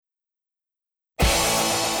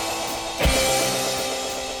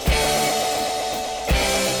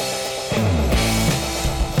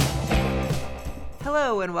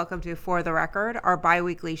Hello and welcome to For the Record, our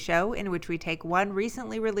bi-weekly show in which we take one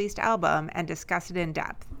recently released album and discuss it in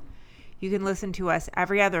depth. You can listen to us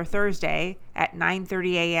every other Thursday at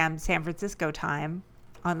 9:30 a.m. San Francisco time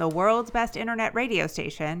on the world's best internet radio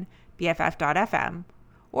station, BFF.FM,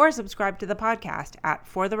 or subscribe to the podcast at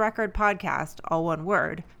fortherecordpodcast, all one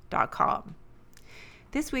word, .com.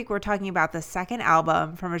 This week we're talking about the second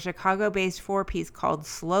album from a Chicago-based four-piece called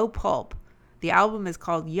Slow Pulp. The album is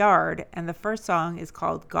called Yard, and the first song is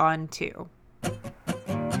called Gone Too.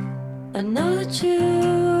 I know that you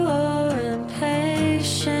are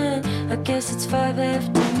impatient. I guess it's 5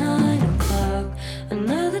 after 9 o'clock.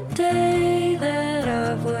 Another day that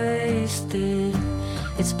I've wasted.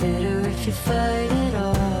 It's better if you fight it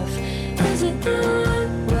off. Is it not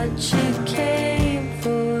what you came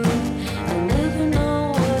for? I never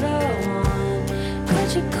know what I want.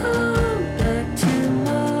 Could you come back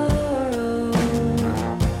tomorrow?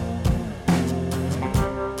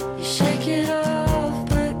 You shake it off,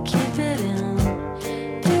 but keep it in.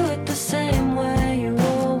 Do it the same way you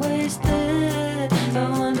always did. I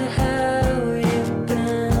wonder how you've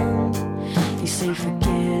been. You say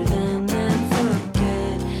forgive and then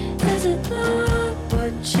forget. Is it not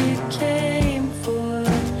what you came for?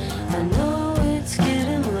 I know it's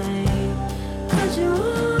getting late. Could you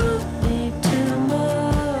want me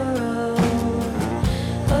tomorrow?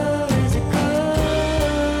 Or is it gone?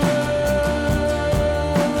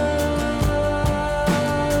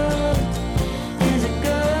 Is it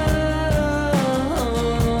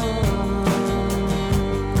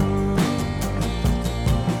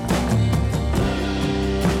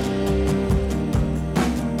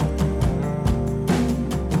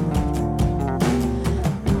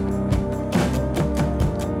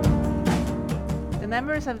The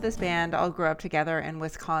members of this band all grew up together in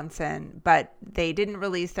Wisconsin, but they didn't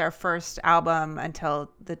release their first album until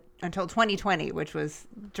 2020, which was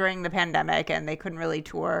during the pandemic, and they couldn't really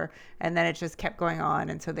tour, and then it just kept going on.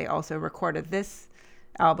 And so they also recorded this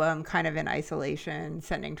album kind of in isolation,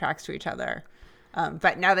 sending tracks to each other.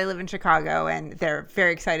 But now they live in Chicago, and they're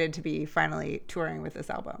very excited to be finally touring with this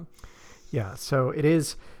album. Yeah, so it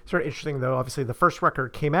is sort of interesting, though. Obviously, the first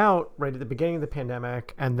record came out right at the beginning of the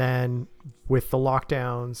pandemic, and then with the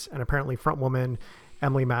lockdowns, and apparently frontwoman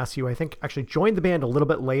Emily Massey, I think, actually joined the band a little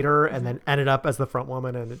bit later and then ended up as the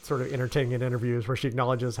frontwoman, and it's sort of entertaining in interviews where she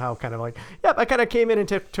acknowledges how kind of like, yep, I kind of came in and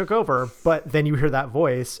took over, but then you hear that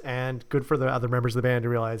voice, and good for the other members of the band to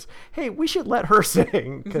realize, hey, we should let her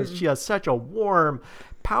sing, because she has such a warm,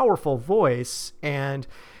 powerful voice, and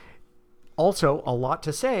also a lot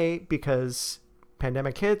to say because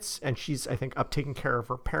pandemic hits and she's, I think, up taking care of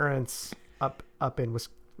her parents up in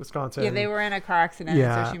Wisconsin. Yeah, they were in a car accident,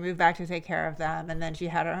 Yeah. so she moved back to take care of them, and then she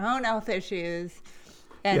had her own health issues.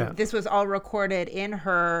 And Yeah. this was all recorded in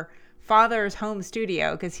her father's home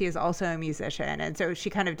studio because he is also a musician. And so she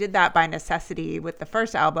kind of did that by necessity with the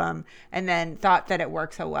first album, and then thought that it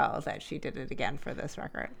worked so well that she did it again for this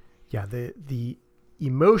record. Yeah, the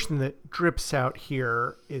emotion that drips out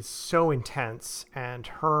here is so intense, and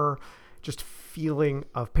her just feeling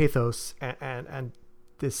of pathos and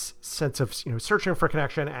this sense of, you know, searching for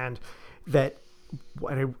connection, and that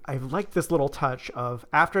I like this little touch of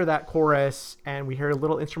after that chorus and we hear a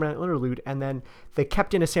little instrumental interlude, and then they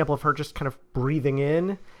kept in a sample of her just kind of breathing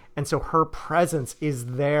in, and so her presence is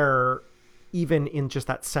there even in just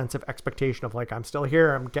that sense of expectation of like, I'm still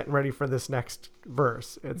here, I'm getting ready for this next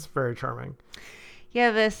verse. It's very charming.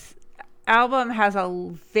 Yeah, this album has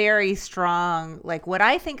a very strong, like what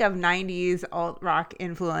I think of 90s alt rock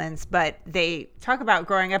influence, but they talk about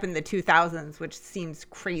growing up in the 2000s, which seems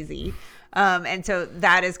crazy. And so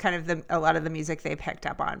that is kind of a lot of the music they picked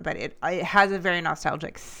up on, but it has a very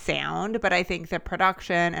nostalgic sound, but I think the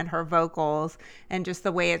production and her vocals and just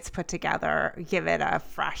the way it's put together give it a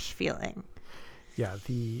fresh feeling. Yeah,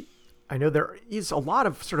 I know there is a lot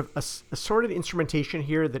of sort of assorted instrumentation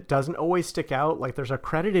here that doesn't always stick out. Like there's a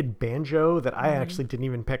credited banjo that I actually didn't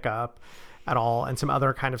even pick up at all, and some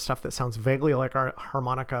other kind of stuff that sounds vaguely like our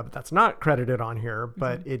harmonica, but that's not credited on here.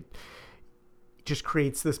 But it just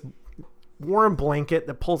creates this warm blanket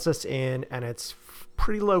that pulls us in, and it's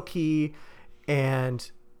pretty low key.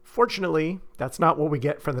 And fortunately, that's not what we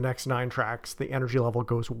get for the next 9 tracks. The energy level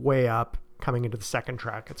goes way up coming into the second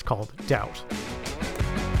track. It's called Doubt.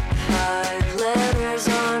 5 letters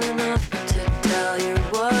aren't enough to tell you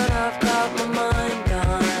what I've got my mind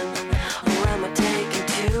on. Or am I taking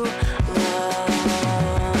too long?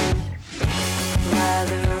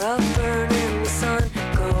 Lather up, burn in the sun.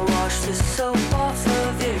 Go wash the soap off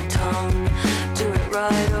of your tongue. Do it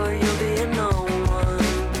right or you'll be a no one.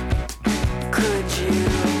 Could you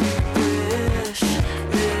wish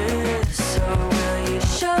this, or will you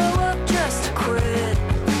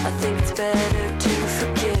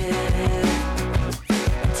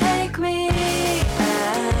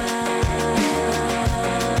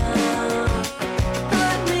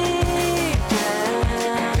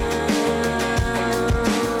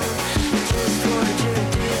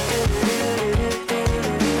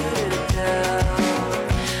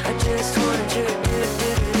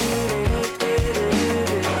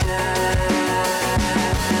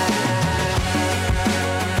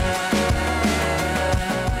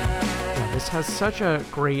such a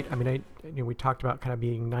great, I mean, we talked about kind of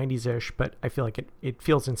being 90s-ish, but I feel like it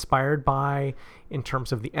feels inspired by, in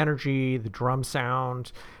terms of the energy, the drum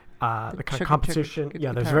sound, the kind of composition.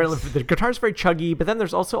 Yeah, the guitar's very chuggy, but then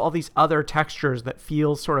there's also all these other textures that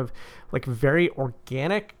feel sort of like very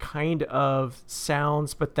organic kind of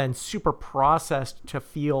sounds, but then super processed to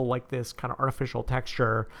feel like this kind of artificial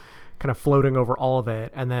texture kind of floating over all of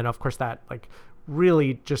it. And then of course that like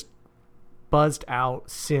really just buzzed out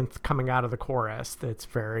synth coming out of the chorus that's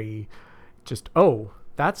very just, oh,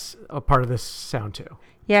 that's a part of this sound too.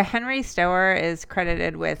 Yeah, Henry Stower is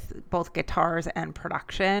credited with both guitars and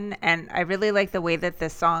production, and I really like the way that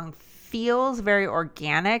this song feels very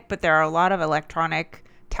organic, but there are a lot of electronic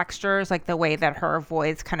textures, like the way that her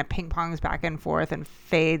voice kind of ping pongs back and forth and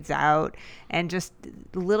fades out, and just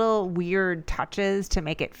little weird touches to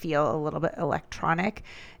make it feel a little bit electronic.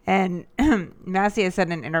 And Massey has said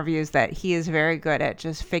in interviews that he is very good at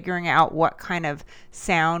just figuring out what kind of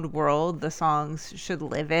sound world the songs should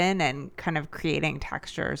live in and kind of creating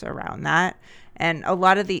textures around that. And a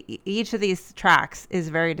lot of each of these tracks is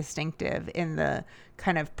very distinctive in the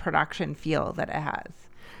kind of production feel that it has.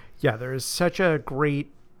 Yeah, there is such a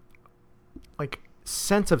great like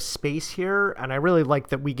sense of space here, and I really like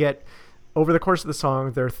that we get over the course of the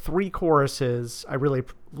song, there are 3 choruses. I really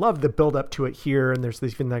love the build up to it here. And there's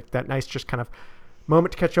even like that nice, just kind of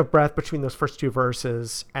moment to catch your breath between those first 2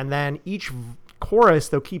 verses. And then each chorus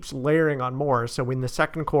though keeps layering on more. So in the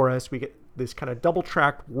second chorus, we get this kind of double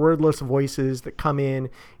tracked wordless voices that come in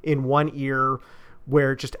one ear,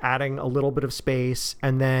 where just adding a little bit of space.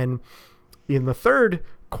 And then in the third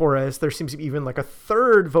chorus, there seems to be even like a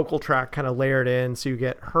third vocal track kind of layered in. So you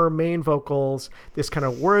get her main vocals, this kind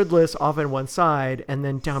of wordless off on one side, and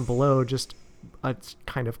then down below just a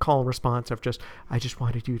kind of call and response of just, I just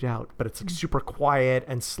wanted you out. But it's like super quiet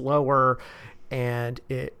and slower, and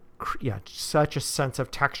it, yeah, such a sense of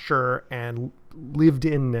texture and lived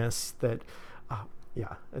inness that,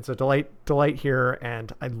 yeah, it's a delight here.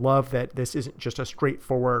 And I love that this isn't just a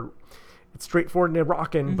straightforward, it's straightforward and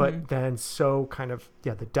rockin', but then so kind of,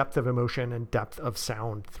 yeah, the depth of emotion and depth of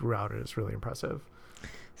sound throughout it is really impressive.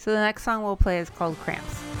 So the next song we'll play is called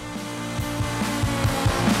Cramps.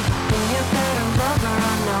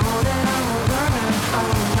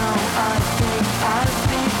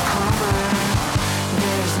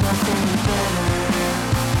 There's nothing better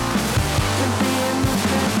than being the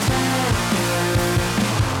protector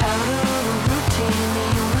out of a routine, the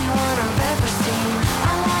only one I've ever seen.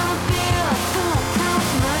 I wanna be a foolproof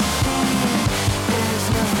machine. There's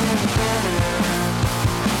nothing better.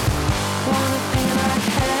 Wanna be like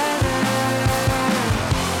Heather.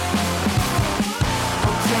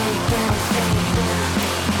 I'll take anything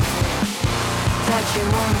that you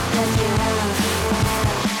want and you have.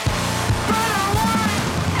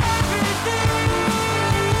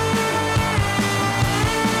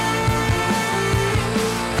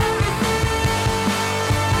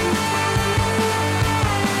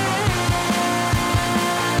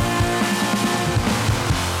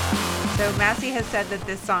 So Massey has said that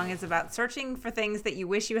this song is about searching for things that you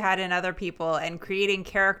wish you had in other people and creating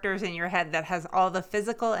characters in your head that has all the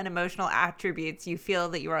physical and emotional attributes you feel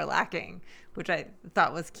that you are lacking, which I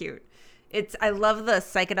thought was cute. I love the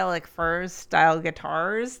psychedelic furs style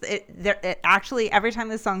guitars. It actually, every time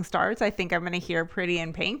this song starts, I think I'm going to hear Pretty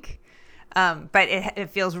in Pink. But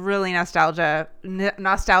it feels really nostalgic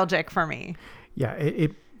for me. Yeah,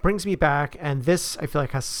 it brings me back. And this, I feel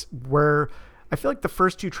like, I feel like the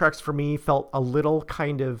first 2 tracks for me felt a little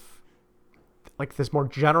kind of like this more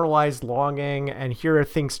generalized longing, and here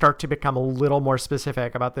things start to become a little more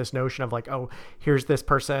specific about this notion of like, oh, here's this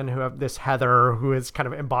person who have this Heather who is kind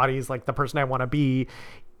of embodies like the person I want to be.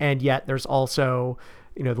 And yet there's also,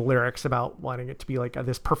 you know, the lyrics about wanting it to be like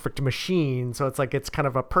this perfect machine. So it's like, it's kind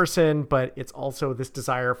of a person, but it's also this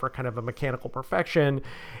desire for kind of a mechanical perfection,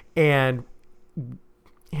 and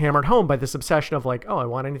hammered home by this obsession of like, oh, I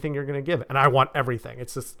want anything you're going to give, and I want everything.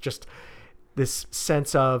 It's just this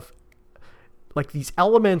sense of like these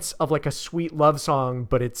elements of like a sweet love song,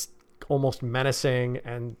 but it's almost menacing,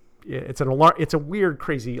 and it's a weird,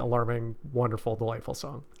 crazy, alarming, wonderful, delightful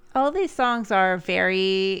song. All these songs are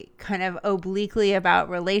very kind of obliquely about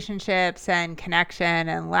relationships and connection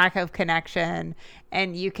and lack of connection,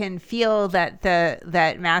 and you can feel that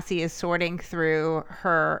that Massey is sorting through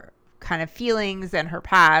her kind of feelings and her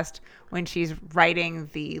past when she's writing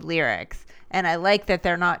the lyrics. And I like that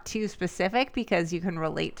they're not too specific, because you can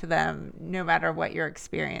relate to them no matter what your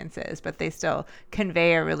experience is, but they still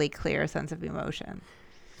convey a really clear sense of emotion.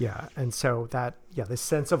 Yeah. And so that, yeah, this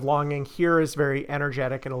sense of longing here is very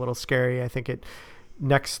energetic and a little scary. I think it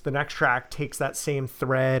the next track takes that same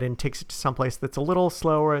thread and takes it to someplace that's a little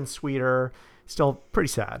slower and sweeter, still pretty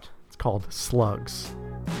sad. It's called Slugs.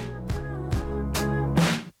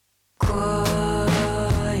 Quiet,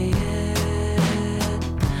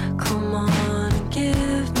 come on and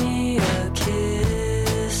give me a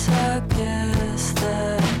kiss. I guess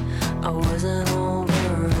that I wasn't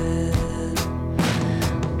over it.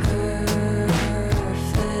 Perfect,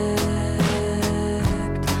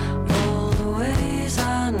 all the ways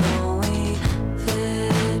I know we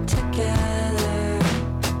fit together.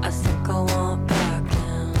 I think I want back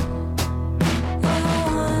in.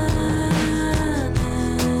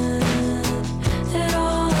 It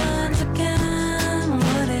all ends again.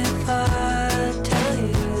 What if I tell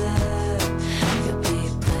you that you'll be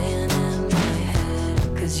playing in my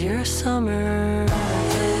head? 'Cause you're summer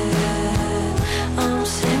head. I'm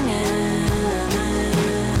singing it.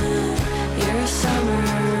 You're summer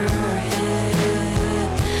head.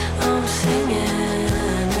 I'm singing it.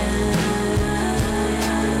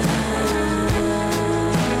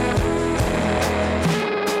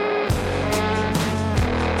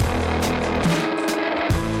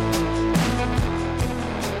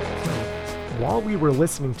 While we were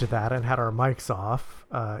listening to that and had our mics off,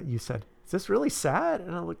 you said, "Is this really sad?"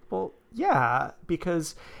 And I'm like, "Well, yeah,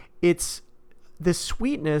 because it's this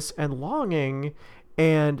sweetness and longing,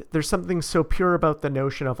 and there's something so pure about the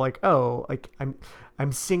notion of like, oh, like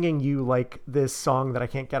I'm singing you like this song that I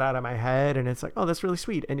can't get out of my head, and it's like, oh, that's really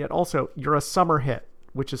sweet, and yet also you're a summer hit,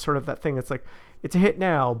 which is sort of that thing that's like, it's a hit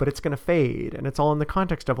now, but it's going to fade, and it's all in the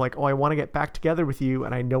context of like, oh, I want to get back together with you,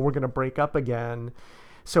 and I know we're going to break up again."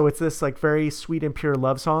 So it's this like very sweet and pure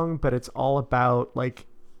love song, but it's all about like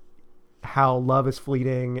how love is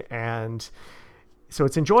fleeting, and so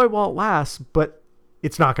it's enjoy while it lasts, but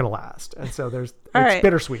it's not going to last. And so it's right.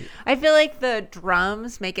 bittersweet. I feel like the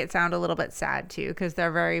drums make it sound a little bit sad too, because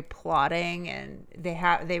they're very plodding and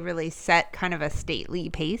they really set kind of a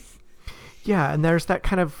stately pace. Yeah, and there's that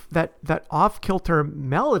kind of that off-kilter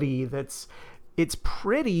melody it's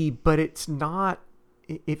pretty, but it's not.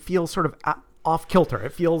 It feels sort of off kilter.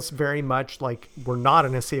 It feels very much like we're not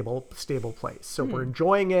in a stable place. So we're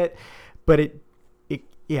enjoying it, but I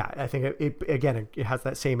think it has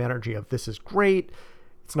that same energy of this is great.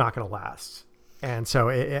 It's not going to last. And so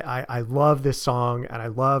I love this song, and I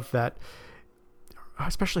love that,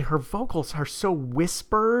 especially her vocals are so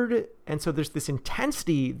whispered. And so there's this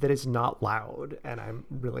intensity that is not loud, and I'm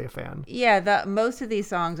really a fan. Yeah, most of these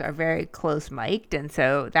songs are very close mic'd, and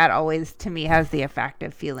so that always to me has the effect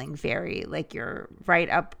of feeling very like you're right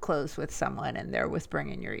up close with someone and they're whispering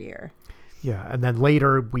in your ear. Yeah, and then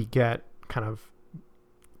later we get kind of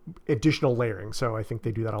additional layering. So I think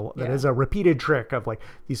they do that a lot. That is a repeated trick of like,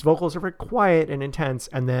 these vocals are very quiet and intense,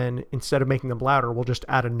 and then instead of making them louder, we'll just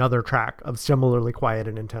add another track of similarly quiet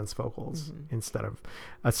and intense vocals instead of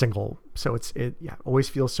a single. So it always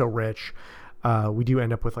feels so rich. We do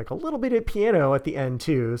end up with like a little bit of piano at the end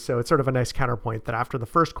too, so it's sort of a nice counterpoint that after the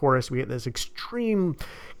first chorus we get this extreme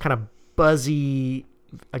kind of buzzy,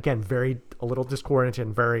 again, a little discordant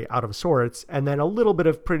and very out of sorts, and then a little bit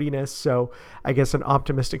of prettiness. So I guess an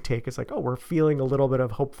optimistic take is like, oh, we're feeling a little bit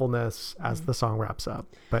of hopefulness as the song wraps up.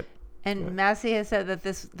 Massey has said that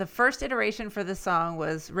the first iteration for the song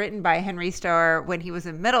was written by Henry Starr when he was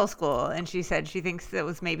in middle school, and she said she thinks that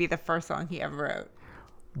was maybe the first song he ever wrote.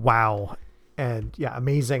 Wow. And yeah,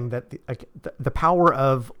 amazing that the power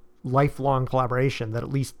of lifelong collaboration, that at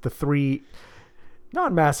least the three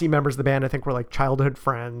non-Massey members of the band, I think, were like childhood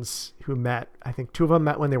friends who met. I think two of them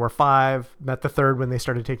met when they were 5, met the third when they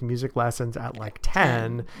started taking music lessons at like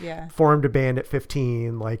 10, formed a band at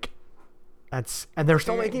 15. Like and they're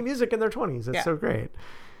still making music in their 20s. It's so great.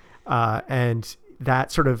 And that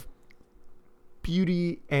sort of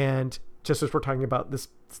beauty, and just as we're talking about this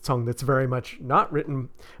song that's very much not written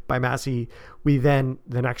by Massey, the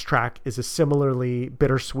next track is a similarly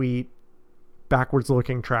bittersweet, backwards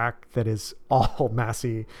looking track that is all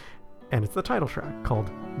Massey, and it's the title track called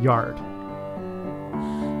Yard.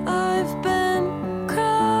 I've been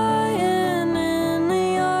crying in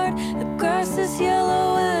the yard. The grass is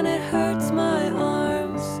yellow and it hurts my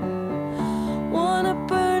arms. Wanna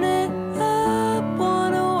burn it up,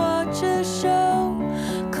 wanna watch a show.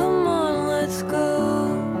 Come on, let's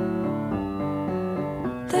go.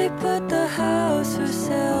 They put the house for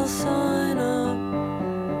sale sign up.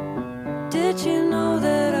 Did you know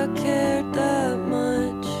that I cared that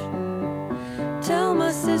much? Tell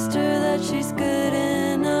my sister that she's good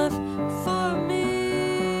enough for me.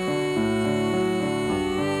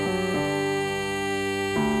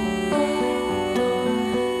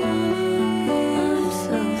 I'm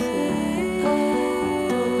so fake.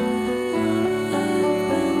 I'm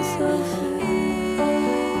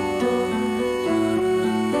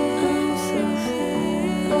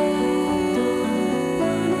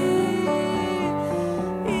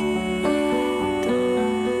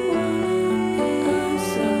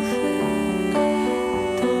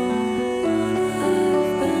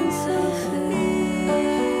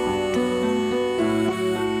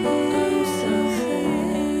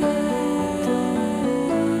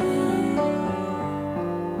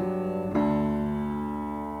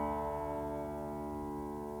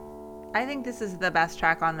I think this is the best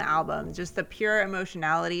track on the album. Just the pure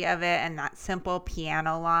emotionality of it and that simple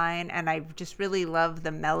piano line. And I just really love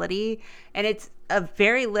the melody. And it's a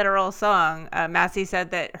very literal song. Massey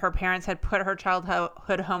said that her parents had put her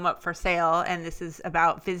childhood home up for sale. And this is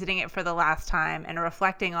about visiting it for the last time and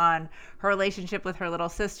reflecting on her relationship with her little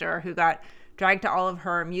sister, who got dragged to all of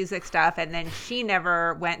her music stuff. And then she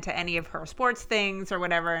never went to any of her sports things or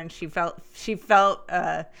whatever. And she felt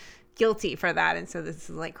guilty for that, and so this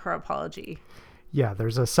is like her apology. Yeah,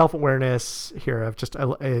 there's a self-awareness here of just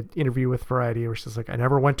an interview with Variety where she's like, I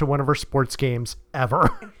never went to one of her sports games ever.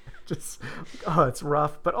 Just, oh, it's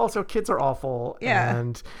rough, but also kids are awful. Yeah.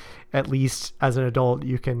 And at least as an adult,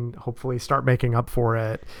 you can hopefully start making up for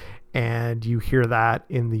it. And you hear that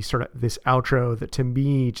in the sort of this outro that to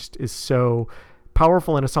me just is so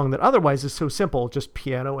powerful in a song that otherwise is so simple, just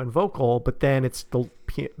piano and vocal, but then it's the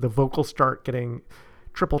vocals start getting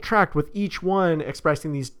triple tracked with each one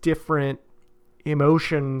expressing these different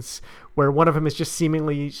emotions, where one of them is just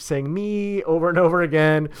seemingly saying me over and over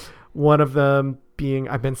again, one of them being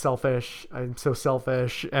I'm so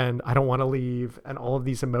selfish and I don't want to leave, and all of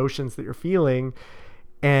these emotions that you're feeling.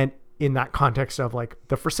 And in that context of like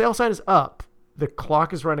the for sale sign is up, the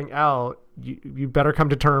clock is running out, you better come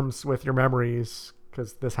to terms with your memories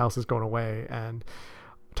because this house is going away and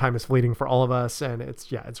time is fleeting for all of us. And it's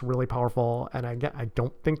really powerful. And I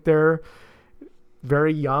don't think they're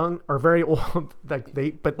very young or very old. Like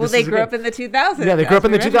they grew up in the 2000s. Yeah, they grew up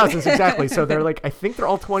in the 2000s. Exactly. So they're like, I think they're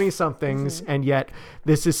all 20 somethings. Mm-hmm. And yet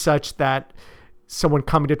this is such that someone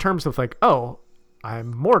coming to terms with like, oh,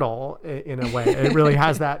 I'm mortal in a way. It really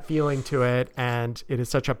has that feeling to it. And it is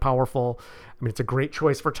such a powerful, I mean, it's a great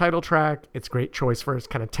choice for title track. It's a great choice for its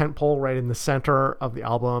kind of tentpole right in the center of the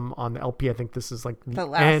album on the LP. I think this is like the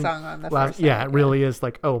last song on the first side. Yeah, it really is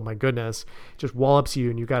like, oh my goodness, it just wallops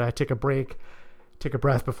you and you got to take a breath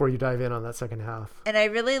before you dive in on that second half. And I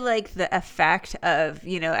really like the effect of,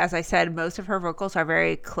 as I said, most of her vocals are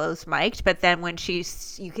very close mic'd, but then when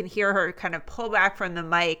you can hear her kind of pull back from the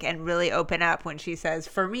mic and really open up when she says,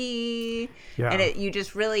 for me. Yeah. And you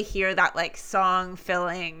just really hear that like song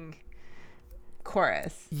filling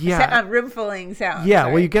chorus. Yeah. Room filling sound. Yeah.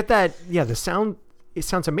 Sorry. Well, you get that. Yeah. The sound, it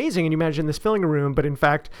sounds amazing. And you imagine this filling a room, but in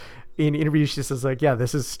fact, in interviews, she says like, yeah,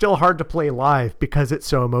 this is still hard to play live because it's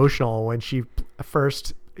so emotional. When she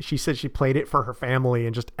said she played it for her family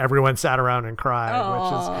and just everyone sat around and cried.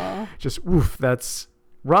 Aww. Which is just, oof, that's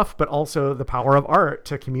rough, but also the power of art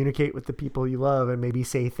to communicate with the people you love and maybe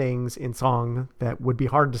say things in song that would be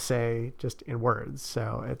hard to say just in words.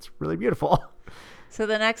 So it's really beautiful. So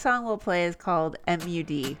the next song we'll play is called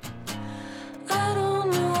MUD. I don't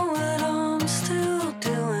know what I'm still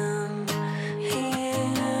doing here.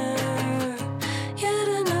 Yet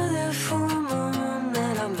another full moon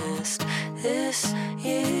that I missed this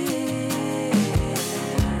year.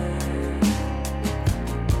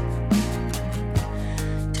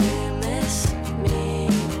 Do you miss me,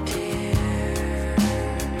 dear?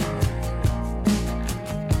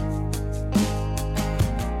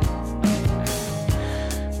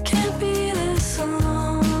 Can't be this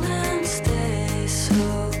alone and stay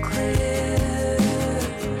so clear.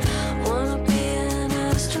 Wanna be an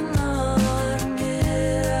astronaut and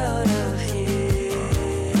get out of here.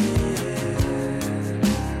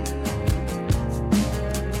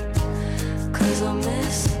 'Cause I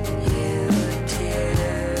miss you, dear.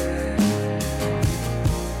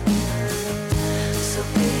 So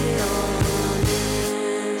be honest.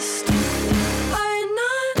 Are you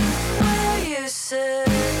not where you said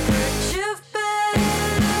that you've been?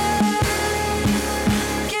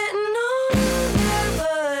 Getting older,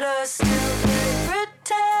 but I still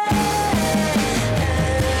pretend.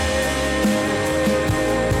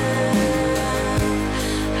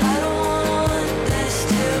 I don't want this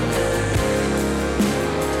to end.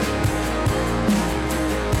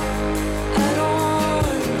 I don't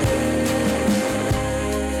want this.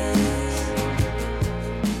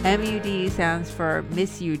 MUD sounds for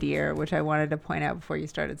Miss You Dear, which I wanted to point out before you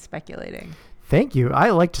started speculating. Thank you. I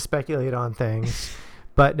like to speculate on things,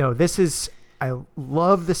 but no, I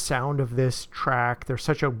love the sound of this track. There's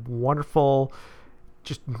such a wonderful,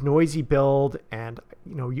 just noisy build. And,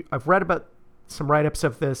 I've read about some write-ups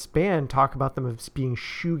of this band talk about them as being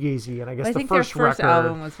shoegazy. And I guess I the think first their first record,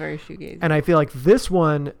 album was very shoegazy. and I feel like this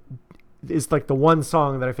one is like the one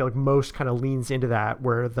song that I feel like most kind of leans into that,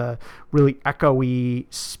 where the really echoey,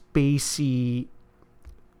 spacey,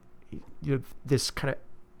 this kind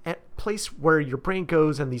of place where your brain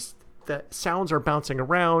goes and these the sounds are bouncing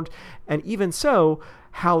around. And even so,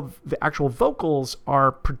 how the actual vocals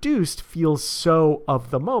are produced feels so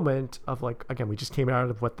of the moment of like, again, we just came out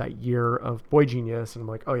of that year of Boy Genius. And I'm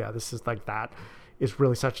like, oh yeah, this is like, that is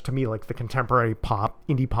really such to me, like the contemporary pop,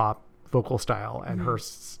 indie pop vocal style. And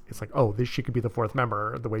hers, it's like, oh, she could be the fourth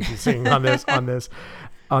member, the way she's singing on this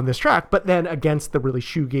track. But then against the really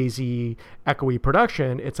shoegazy, echoey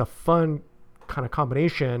production, it's a fun kind of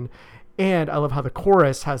combination. And I love how the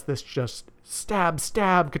chorus has this just stab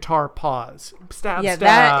guitar pause, stab.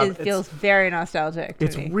 That feels very nostalgic to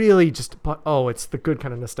it's me. Really just, it's the good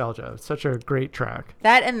kind of nostalgia. It's such a great track.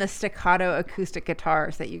 That and the staccato acoustic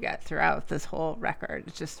guitars that you get throughout this whole record,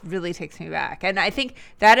 it just really takes me back. And I think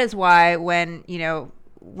that is why when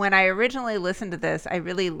I originally listened to this, I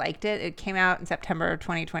really liked it. It came out in September of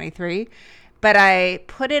 2023. But I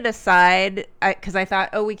put it aside because I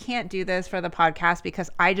thought, we can't do this for the podcast because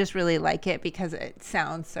I just really like it because it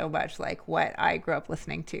sounds so much like what I grew up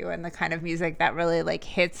listening to and the kind of music that really like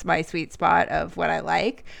hits my sweet spot of what I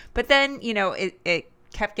like. But then, it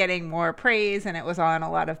kept getting more praise and it was on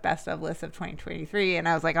a lot of best of lists of 2023. And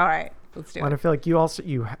I was like, all right, let's do it. And I feel like you also,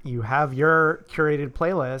 you have your curated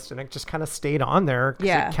playlist and it just kind of stayed on there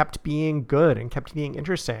because it kept being good and kept being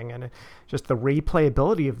interesting. And just the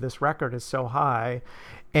replayability of this record is so high.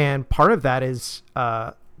 And part of that is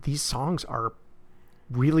these songs are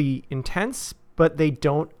really intense, but they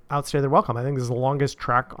don't outstay their welcome. I think this is the longest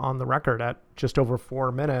track on the record at just over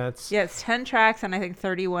 4 minutes. Yeah, it's 10 tracks and I think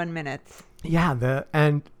 31 minutes. Yeah,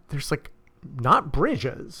 and there's like not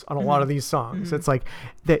bridges on a lot of these songs. It's like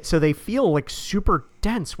so they feel like super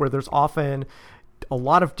dense, where there's often a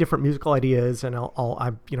lot of different musical ideas, and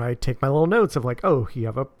I take my little notes of like, oh, you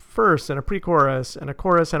have a verse and a pre-chorus and a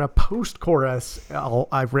chorus and a post-chorus.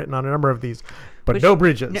 I've written on a number of these, but no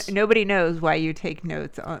bridges. Nobody knows why you take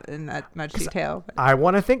notes in that much detail. I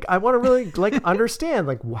want to really like understand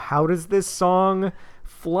like how does this song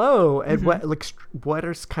flow and what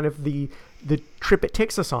is kind of the trip it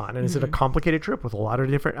takes us on, and is it a complicated trip with a lot of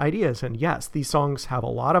different ideas? And yes, these songs have a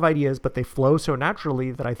lot of ideas, but they flow so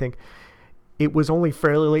naturally that I think it was only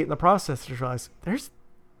fairly late in the process to realize there's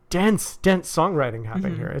dense songwriting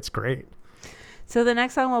happening here. It's great. So the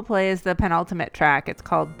next song we'll play is the penultimate track. It's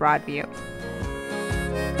called Broadview.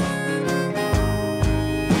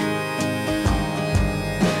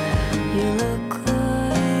 You look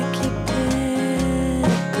like you did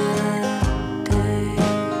that day.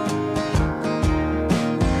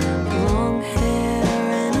 Long hair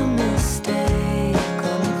and a mistake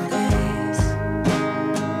on your face.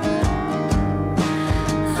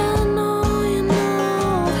 I know you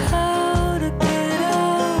know how to get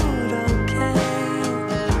out okay.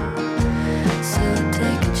 So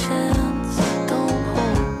take a chance, don't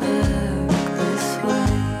hold back this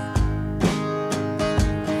way.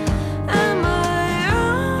 Am I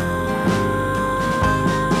wrong?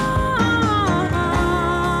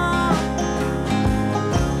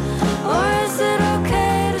 Or is it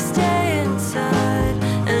okay to stay inside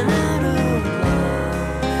and out of love?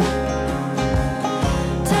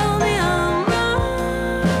 Tell me I'm wrong.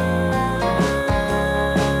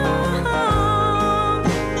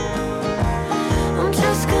 I'm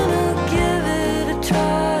just gonna give it a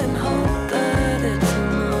try and hope that it's a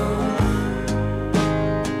no.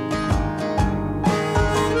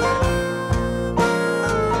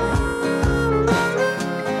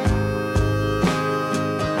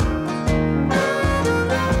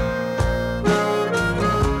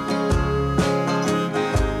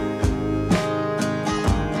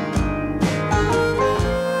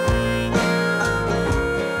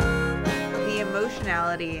 The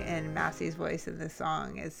emotionality in Massey's voice in this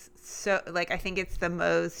song is so, like, I think it's the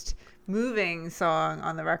most moving song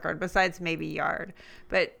on the record besides maybe Yard.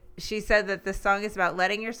 But she said that this song is about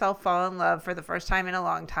letting yourself fall in love for the first time in a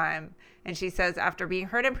long time. And she says, after being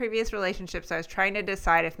hurt in previous relationships, I was trying to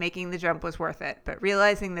decide if making the jump was worth it, but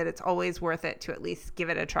realizing that it's always worth it to at least give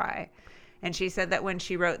it a try. And she said that when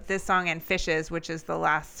she wrote this song and Fishes, which is the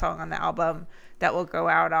last song on the album that will go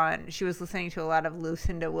out on, she was listening to a lot of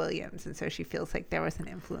Lucinda Williams. And so she feels like there was an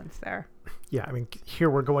influence there. Yeah, I mean, here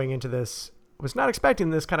we're going into this, I was not expecting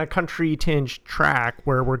this kind of country tinged track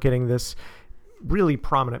where we're getting this really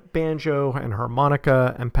prominent banjo and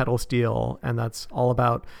harmonica and pedal steel. And that's all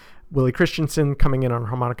about Willie Christensen coming in on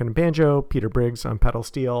harmonica and banjo, Peter Briggs on pedal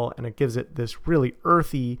steel. And it gives it this really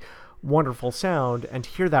earthy, wonderful sound. And to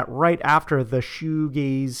hear that right after the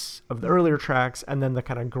shoegaze of the earlier tracks and then the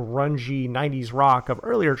kind of grungy 90s rock of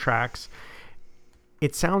earlier tracks,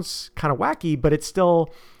 it sounds kind of wacky, but it's still,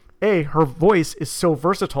 her voice is so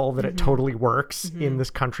versatile that it totally works in this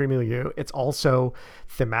country milieu. It's also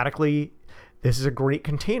thematically this is a great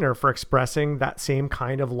container for expressing that same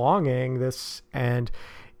kind of longing. And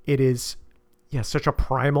it is, such a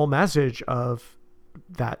primal message of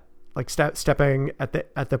that, like stepping at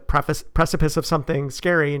the precipice of something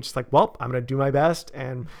scary and just like, well, I'm going to do my best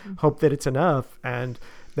and hope that it's enough. And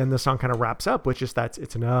then the song kind of wraps up with just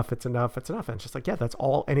it's enough. And it's just like, that's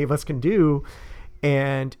all any of us can do.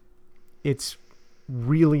 And it's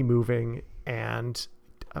really moving and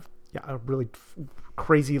a really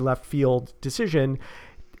crazy left field decision.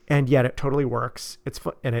 And yet it totally works. It's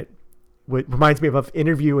fun. And it reminds me of an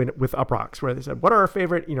interview with Uprocks where they said, what are our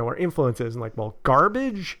favorite, our influences? And like, well,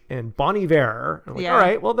 Garbage and Bon Iver. I'm like, all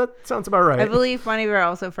right, well, that sounds about right. I believe Bon Iver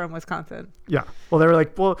also from Wisconsin. Yeah. Well, they were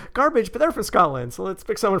like, well, Garbage, but they're from Scotland. So let's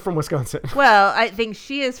pick someone from Wisconsin. Well, I think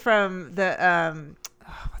she is from the,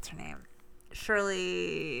 what's her name?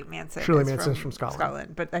 Shirley Manson. Shirley Manson's from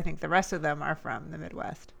Scotland. But I think the rest of them are from the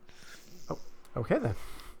Midwest. Oh, okay then.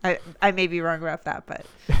 I may be wrong about that, but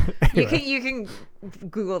anyway. you can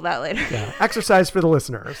Google that later. Yeah, exercise for the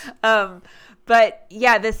listeners. But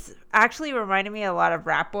yeah, this actually reminded me a lot of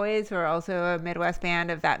Rat Boys, who are also a Midwest band,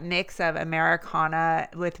 of that mix of Americana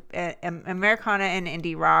and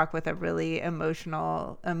indie rock with a really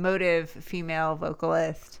emotive female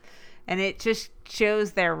vocalist. And it just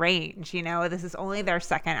shows their range. This is only their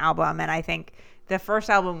second album, and I think the first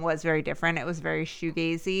album was very different. It was very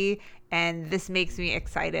shoegazy, and this makes me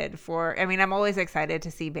excited I'm always excited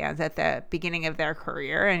to see bands at the beginning of their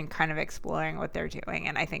career and kind of exploring what they're doing.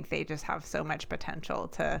 And I think they just have so much potential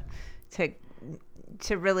to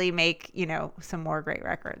really make, some more great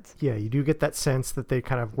records. Yeah, you do get that sense that they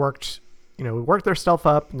kind of worked their stuff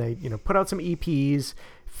up, and they, put out some EPs,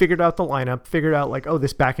 figured out the lineup, figured out like, oh,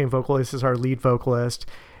 this backing vocalist is our lead vocalist,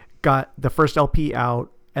 got the first LP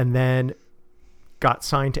out, and got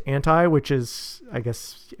signed to Anti, which is, I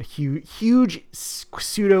guess, a huge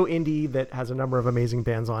pseudo indie that has a number of amazing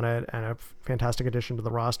bands on it and a fantastic addition to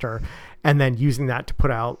the roster. And then using that to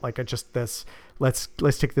put out like let's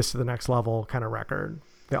take this to the next level kind of record,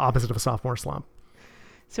 the opposite of a sophomore slump.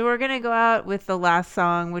 So we're going to go out with the last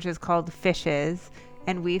song, which is called Fishes.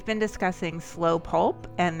 And we've been discussing Slow Pulp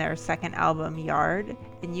and their second album, Yard.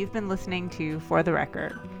 And you've been listening to For the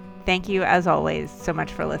Record. Thank you, as always, so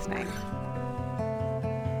much for listening.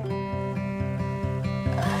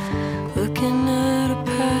 Looking at a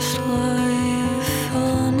past life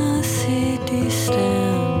on a CD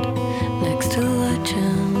stand next to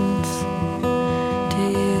legends. Do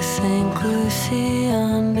you think Lucy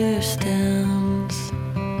understands?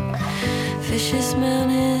 Fishes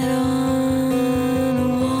mounted on a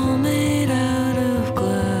wall made out of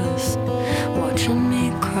glass, watching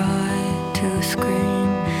me cry to a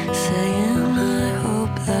screen, saying I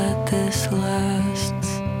hope that this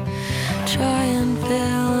lasts. Try and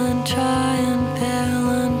fail and try and fail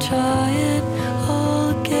and try it all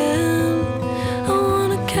again. I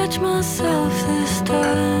wanna catch myself this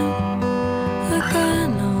time, like I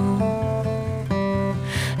know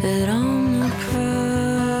that I'm the prize,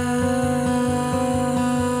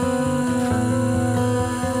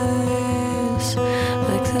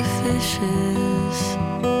 like the fishes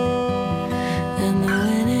and the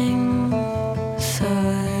winning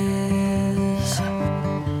size.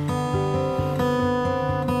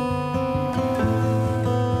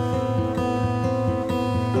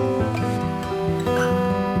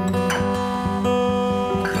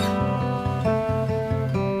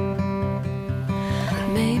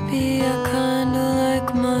 Maybe I kinda like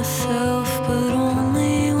myself, but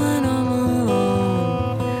only when I'm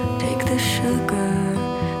alone. Take the sugar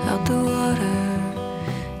out the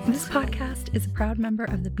water. This podcast is a proud member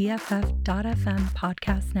of the BFF.FM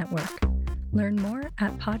podcast network. Learn more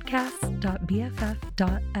at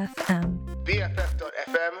podcast.bff.fm.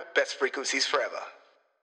 BFF.FM, best frequencies forever.